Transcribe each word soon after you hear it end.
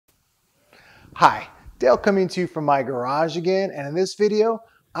Hi, Dale coming to you from my garage again, and in this video,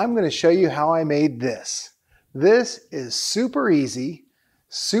 I'm going to show you how I made this. This is super easy,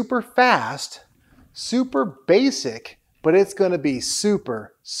 super fast, super basic, but it's going to be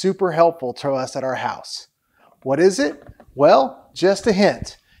super helpful to us at our house. What is it? Well, just a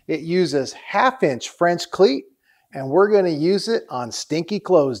hint. It uses 1/2-inch French cleat, and we're going to use it on stinky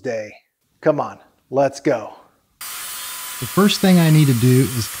clothes day. Come on, let's go. The first thing I need to do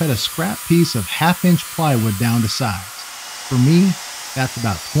is cut a scrap piece of 1/2-inch plywood down to size. For me, that's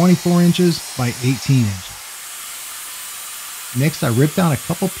about 24 inches by 18 inches. Next, I rip down a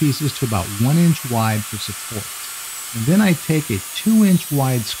couple pieces to about 1 inch wide for support. And then I take a 2-inch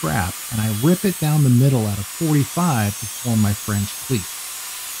wide scrap and I rip it down the middle at a 45 to form my French cleat.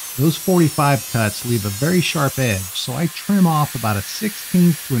 Those 45 cuts leave a very sharp edge, so I trim off about a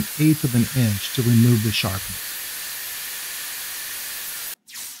 1/16 to an 1/8 of an inch to remove the sharpness.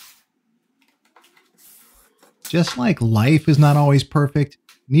 Just like life is not always perfect,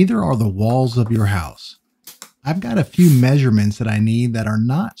 neither are the walls of your house. I've got a few measurements that I need that are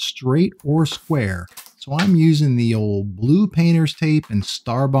not straight or square, so I'm using the old blue painter's tape and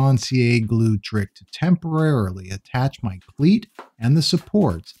Starbond CA glue trick to temporarily attach my cleat and the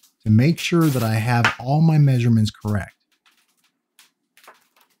supports to make sure that I have all my measurements correct.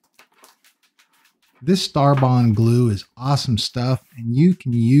 This Starbond glue is awesome stuff, and you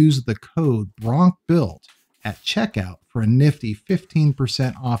can use the code BronkBuilt at checkout for a nifty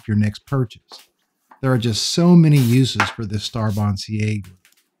 15% off your next purchase. There are just so many uses for this Starbond CA glue.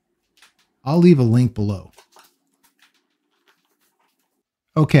 I'll leave a link below.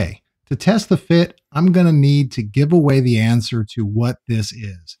 Okay, to test the fit, I'm going to need to give away the answer to what this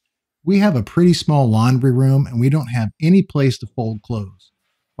is. We have a pretty small laundry room and we don't have any place to fold clothes.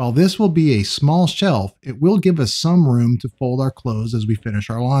 While this will be a small shelf, it will give us some room to fold our clothes as we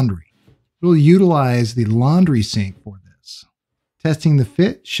finish our laundry. We'll utilize the laundry sink for this. Testing the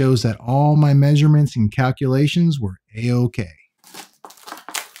fit shows that all my measurements and calculations were a-okay.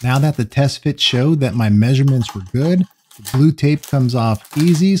 Now that the test fit showed that my measurements were good, the glue tape comes off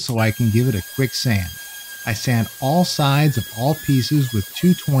easy so I can give it a quick sand. I sand all sides of all pieces with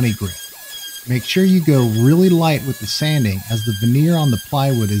 220 grit. Make sure you go really light with the sanding as the veneer on the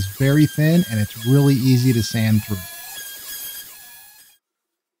plywood is very thin and it's really easy to sand through.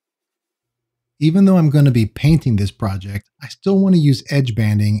 Even though I'm going to be painting this project, I still want to use edge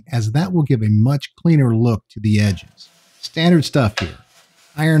banding as that will give a much cleaner look to the edges. Standard stuff here.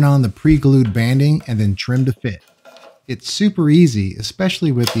 Iron on the pre-glued banding and then trim to fit. It's super easy,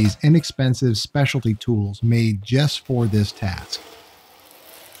 especially with these inexpensive specialty tools made just for this task.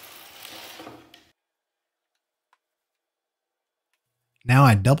 Now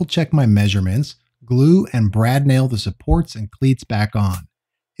I double check my measurements, glue and brad nail the supports and cleats back on.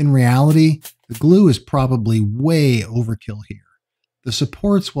 In reality, the glue is probably way overkill here. The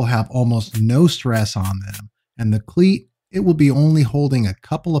supports will have almost no stress on them, and the cleat, it will be only holding a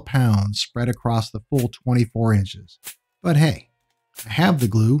couple of pounds spread across the full 24 inches. But hey, I have the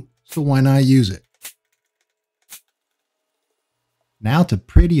glue, so why not use it? Now to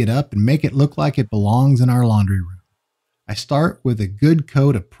pretty it up and make it look like it belongs in our laundry room. I start with a good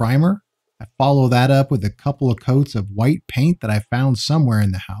coat of primer. I follow that up with a couple of coats of white paint that I found somewhere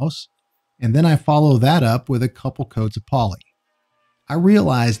in the house, and then I follow that up with a couple coats of poly. I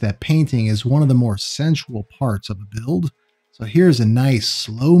realize that painting is one of the more sensual parts of a build, so here's a nice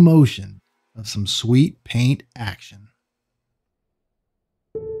slow motion of some sweet paint action.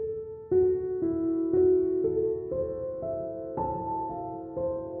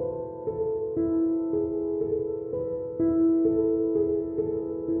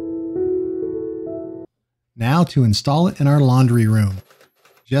 Now to install it in our laundry room.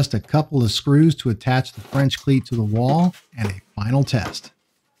 Just a couple of screws to attach the French cleat to the wall and a final test.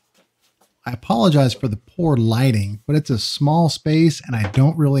 I apologize for the poor lighting, but it's a small space and I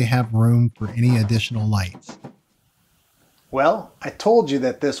don't really have room for any additional lights. Well, I told you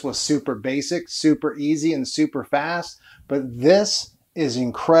that this was super basic, super easy, and super fast, but this is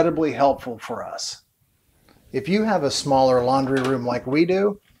incredibly helpful for us. If you have a smaller laundry room like we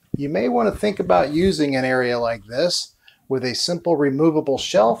do, you may want to think about using an area like this with a simple removable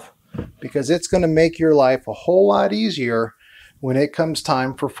shelf, because it's going to make your life a whole lot easier when it comes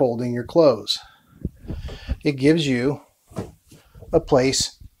time for folding your clothes. It gives you a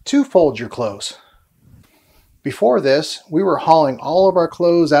place to fold your clothes. Before this, we were hauling all of our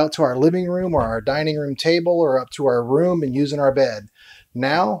clothes out to our living room or our dining room table or up to our room and using our bed.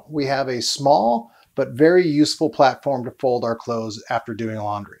 Now we have a small but very useful platform to fold our clothes after doing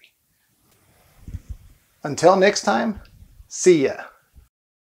laundry. Until next time, see ya.